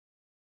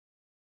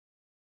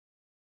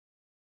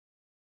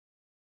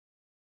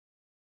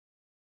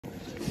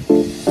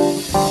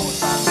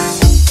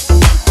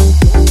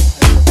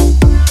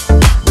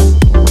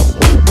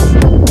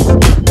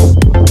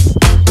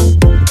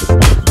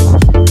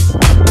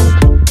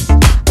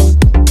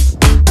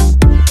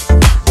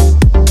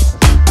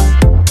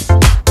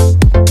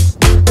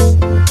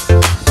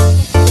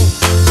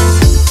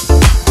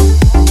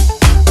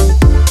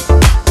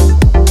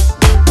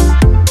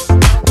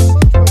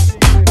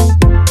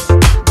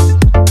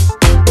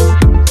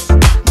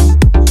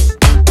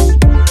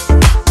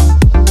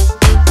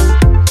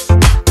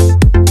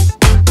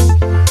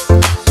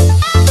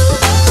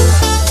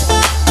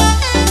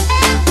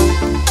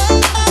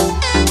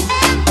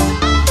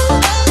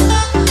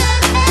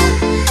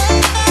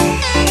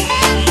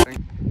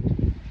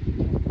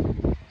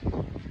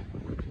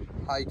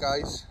Hi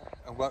guys,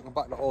 and welcome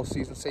back to All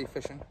Season Sea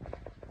Fishing.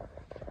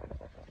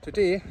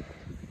 Today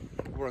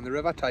we're on the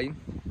River Tyne.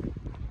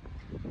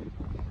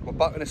 We're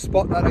back in a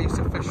spot that I used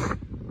to fish,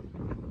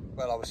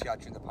 well, obviously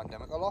during the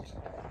pandemic a lot.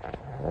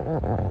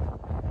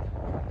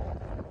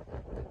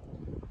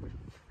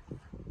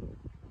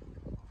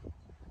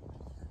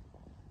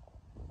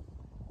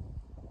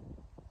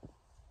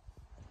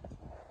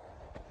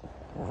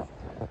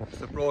 It's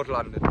the Broad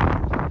Landing.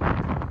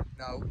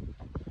 Now,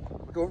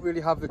 we don't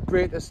really have the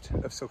greatest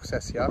of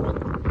success here.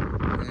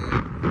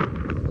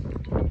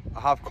 I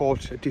have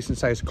caught a decent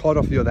sized cod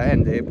off the other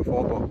end there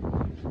before, but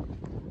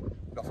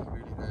nothing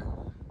really there.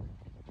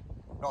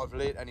 Not of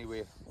late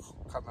anyway.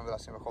 Can't remember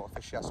last time I caught a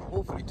fish here. So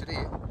hopefully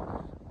today,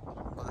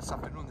 or this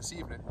afternoon, this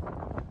evening,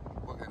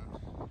 we can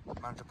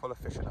manage to pull a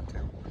fish in that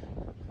too.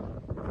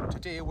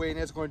 Today Wayne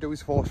is going to do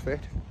his force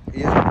fit. He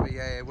is going to be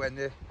wearing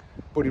the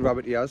buddy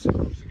rabbit he has.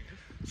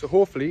 So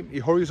hopefully he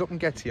hurries up and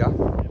gets here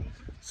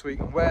so he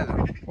can wear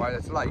them while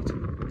it's light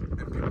and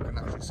people can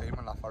actually see him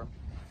and laugh at him.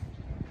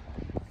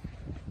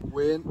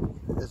 Wayne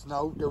is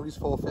now doing his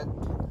forfeit.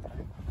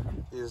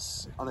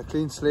 He's on a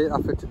clean slate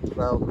after,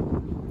 well,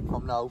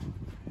 from now.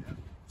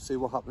 See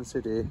what happens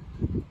today.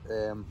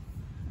 Fair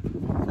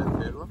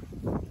play to him.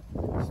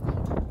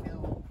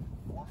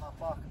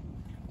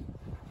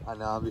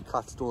 And we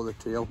cat stole the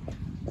tail.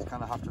 He's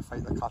gonna have to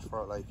fight the cat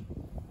for it, like.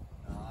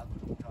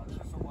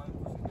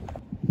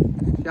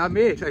 Yeah,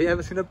 mate, have you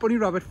ever seen a bunny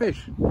rabbit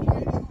fish?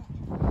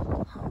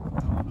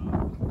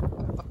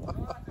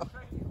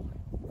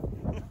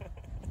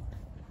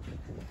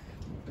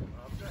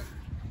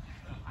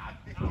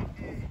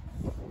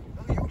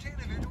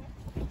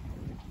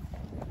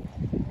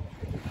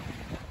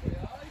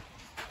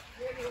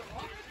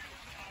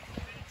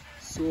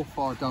 So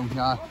far down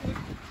here,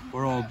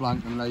 we're all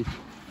blank and like.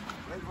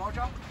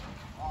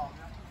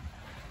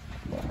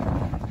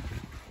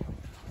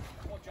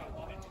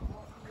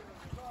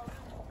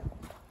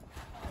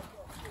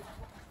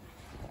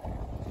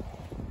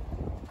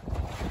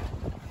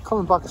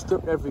 Coming back a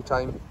strip every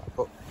time,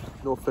 but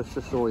no fish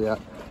to show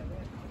yet.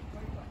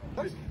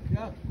 So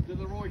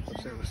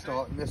we're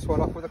starting this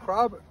one off with a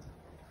crab.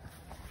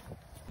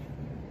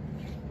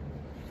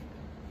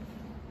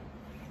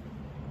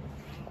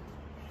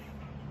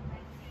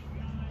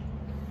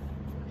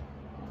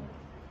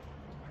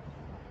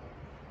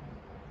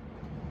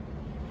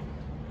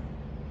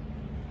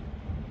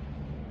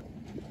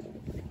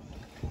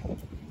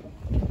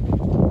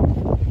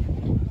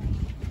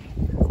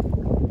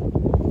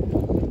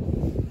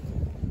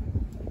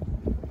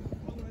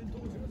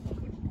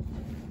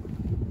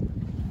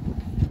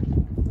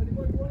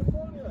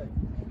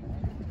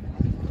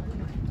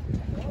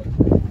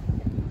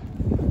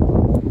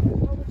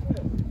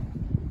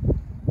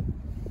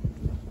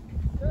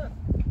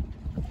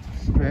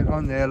 Straight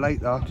on there like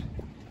that.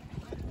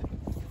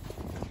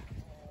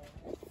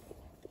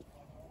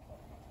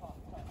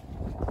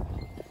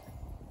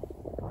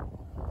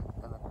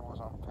 And it goes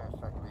on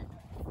perfectly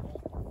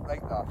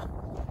like that.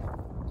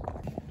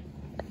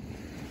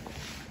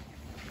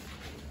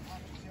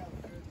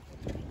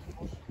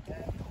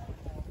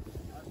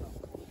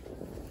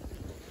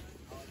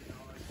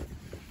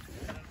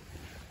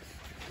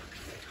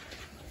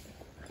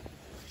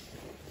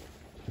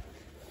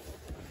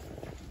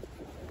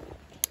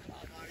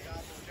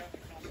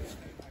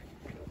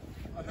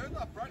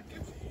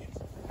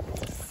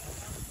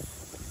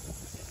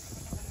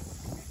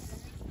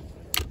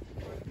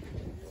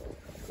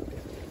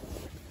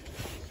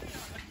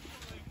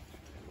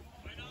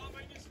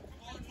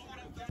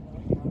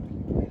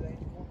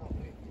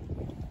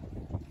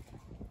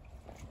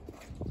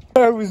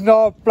 It was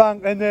not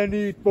blank and then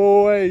eat,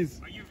 boys.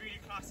 Are you really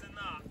classing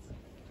that?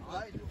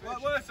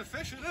 Well, it's a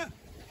fish, isn't it?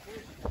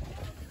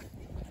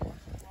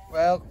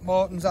 Well,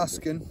 Martin's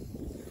asking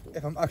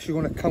if I'm actually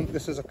going to count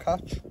this as a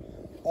catch.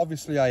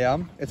 Obviously I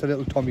am. It's a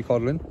little Tommy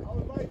codling.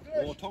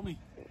 Oh, Tommy.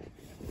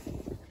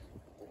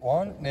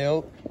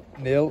 1-0.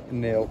 What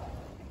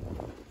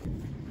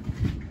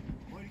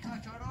did you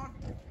catch that on?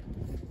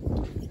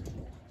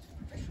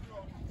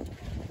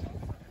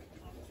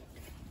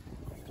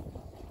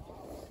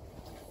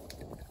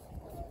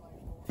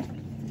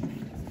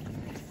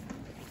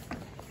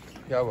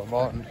 Yeah, well,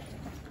 Martin.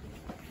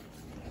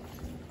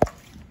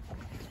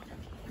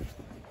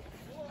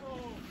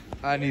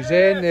 And he's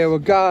in, there we're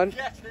gone.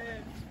 Get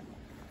in.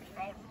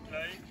 Proud to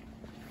play.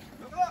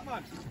 Look at that,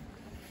 man.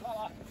 Look at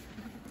that.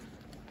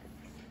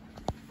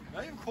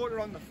 I even caught it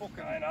on the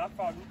fucking I know,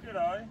 proud to play,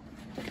 I.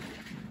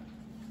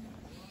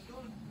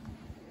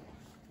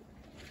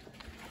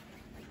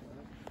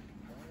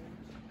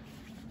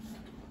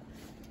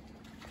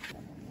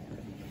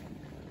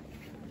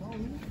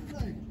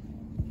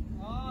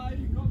 Ah,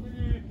 you got me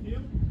there,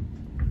 Kim.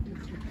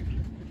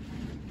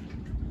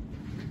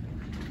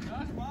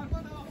 That's bad,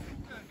 man.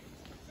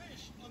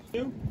 Fish on the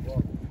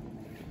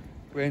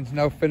Wayne's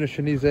now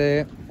finishing his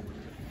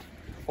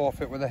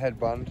forfeit with a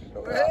headband.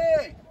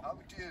 Hey! How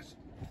it is.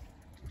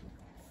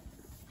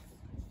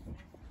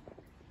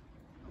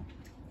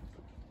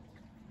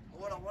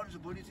 What I want is a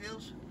bunny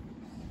tails.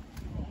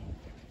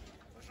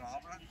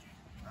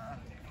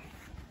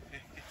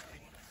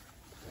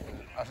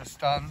 As it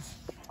stands,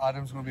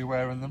 Adam's going to be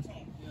wearing them.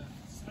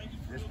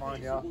 This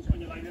mine, yeah.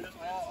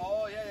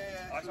 Oh,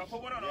 yeah. I shall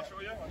put one on, I'll show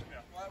you.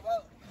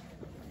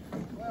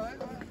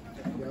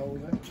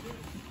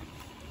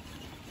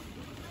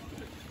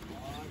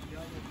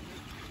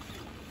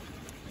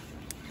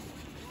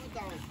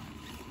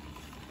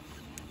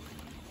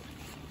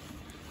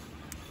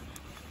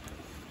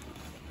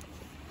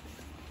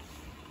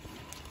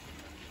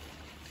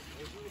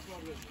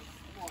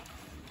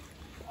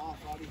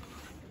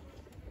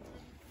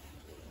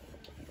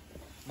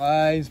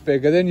 Mine's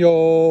bigger than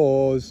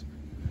yours.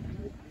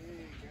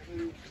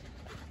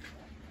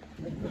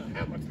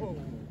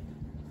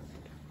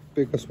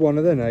 Biggest one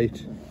of the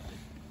night.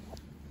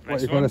 What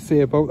are you going to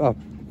say about that?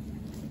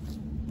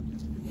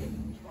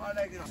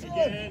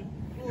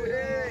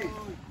 Hey!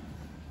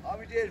 How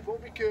we did?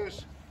 What we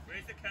curse?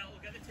 Where's the kettle?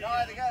 Get the tea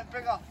Right, on. again,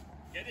 bigger.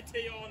 Get the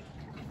tea on.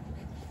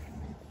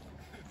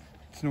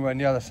 It's nowhere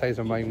near the size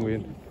of mine,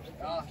 Wayne.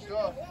 Ah,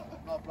 sure.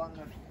 Not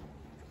blanket.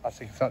 That's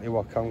exactly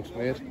what counts,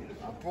 mate.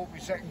 I broke my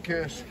second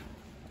curse.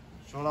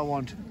 That's all I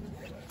want.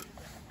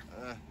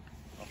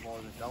 I've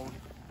lowered it down.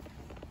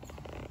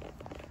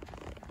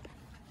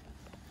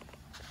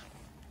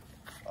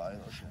 Right,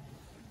 that's it.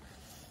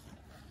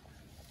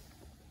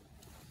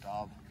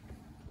 Dab.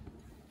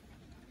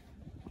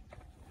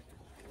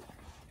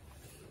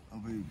 I'll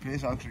be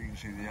place out so you can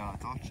see the art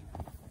dots.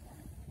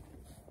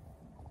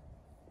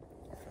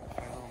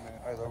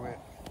 Either way.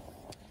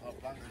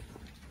 Not blanket.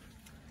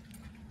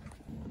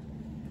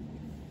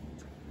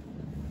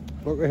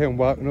 Look at him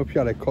walking up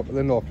here like cup of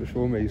the north to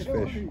show me his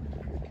fish.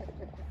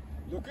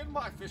 Look at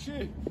my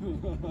fishy.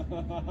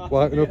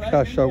 Walking up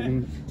here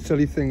shouting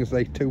silly things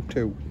like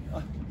 2-2.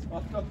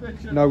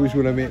 Now he's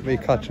going to make me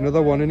catch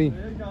another one, isn't he?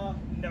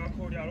 Never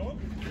called you out on.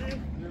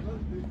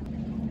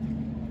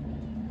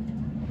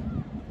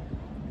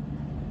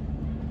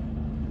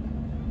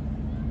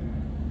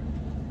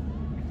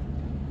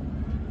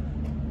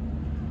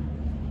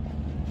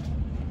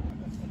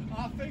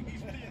 I think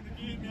he's playing the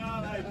game, yeah,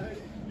 like.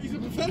 He's a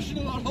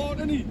professional on hard,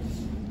 isn't he?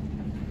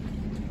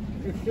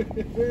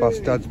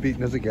 Bastard's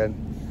beating us again.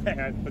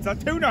 What's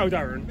that 2 now,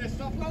 Darren?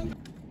 Messed up long.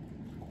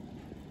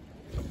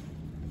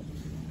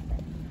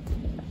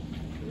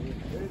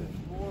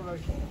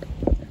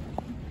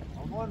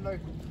 I'm on like.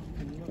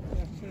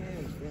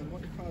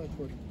 What do you call it?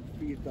 Put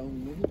feet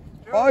down.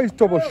 Oh, he's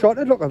double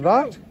shotted, look at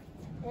that.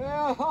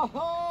 Yeah, ha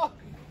ha!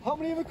 How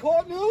many have we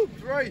caught now?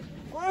 3.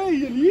 3,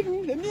 you're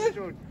leading, didn't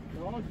you?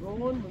 No, it's wrong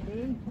with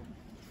me.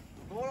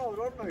 No, I was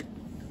on like.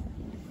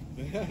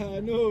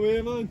 No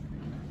way, man.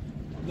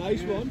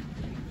 Nice one.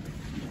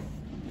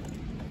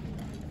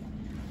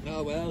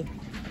 Oh well.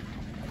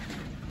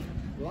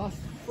 Last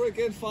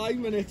friggin' 5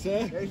 minutes,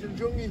 eh?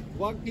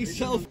 Wank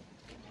yourself.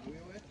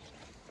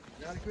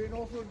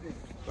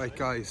 Right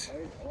guys,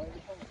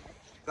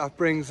 that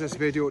brings this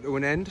video to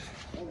an end.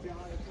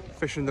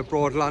 Fishing the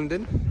Broad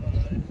Landing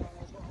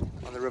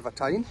on the River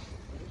Tyne.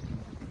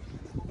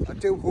 I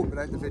do hope you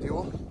liked the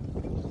video.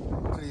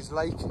 Please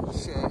like,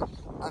 share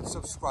and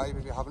subscribe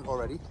if you haven't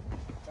already.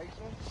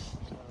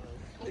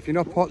 If you're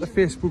not part of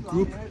the Facebook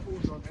group,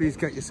 please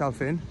get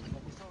yourself in.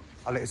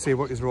 I'll let you see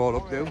what you're all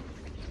up to.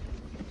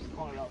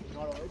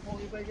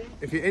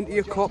 If you're into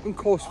your carp and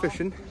coarse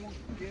fishing,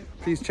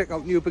 please check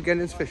out New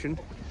Beginnings Fishing.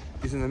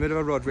 He's in the middle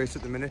of a rod race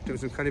at the minute, doing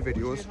some kind of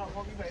videos,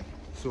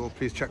 so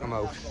please check him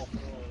out.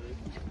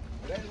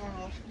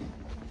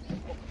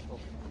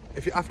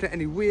 If you're after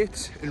any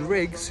weights and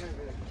rigs,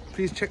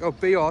 please check out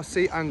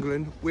BRC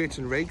Angling Weights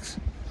and Rigs.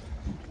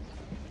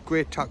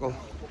 Great tackle.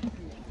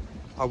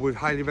 I would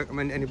highly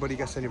recommend anybody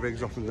gets any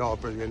rigs off them. They are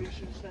brilliant.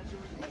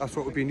 That's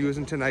what we've been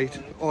using tonight.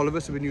 All of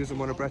us have been using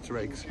one of Brett's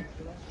rigs.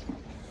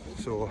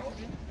 So,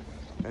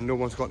 and no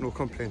one's got no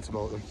complaints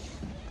about them.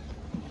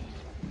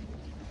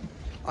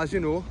 As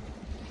you know,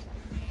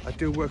 I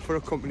do work for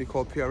a company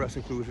called PRS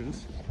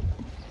Inclusions.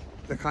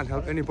 They can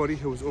help anybody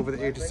who's over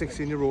the age of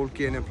 16-year-old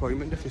gain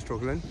employment if you're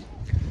struggling.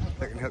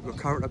 They can help with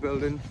character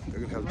building, they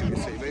can help get your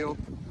CV up.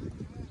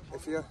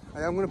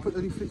 I am going to put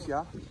the leaflets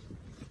here.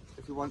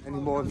 If you want any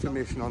more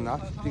information on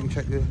that, you can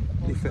check the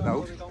leaflet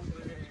out.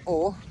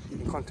 Or you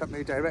can contact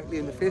me directly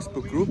in the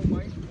Facebook group.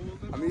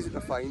 I'm easy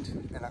to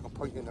find and I can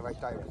point you in the right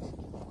direction.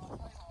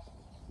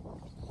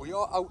 We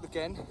are out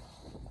again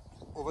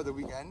over the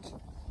weekend.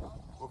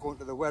 We're going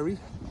to the Wherry.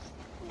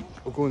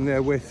 We're going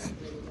there with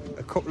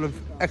a couple of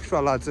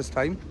extra lads this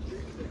time.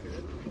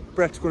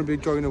 Brett's going to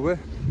be joining away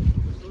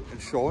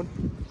and Sean.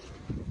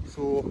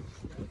 So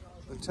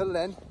until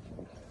then,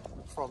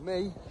 from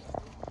me,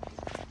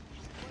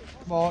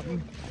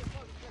 Martin,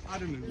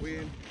 Adam and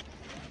Wayne,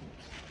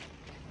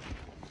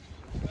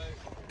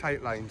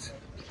 tight lines.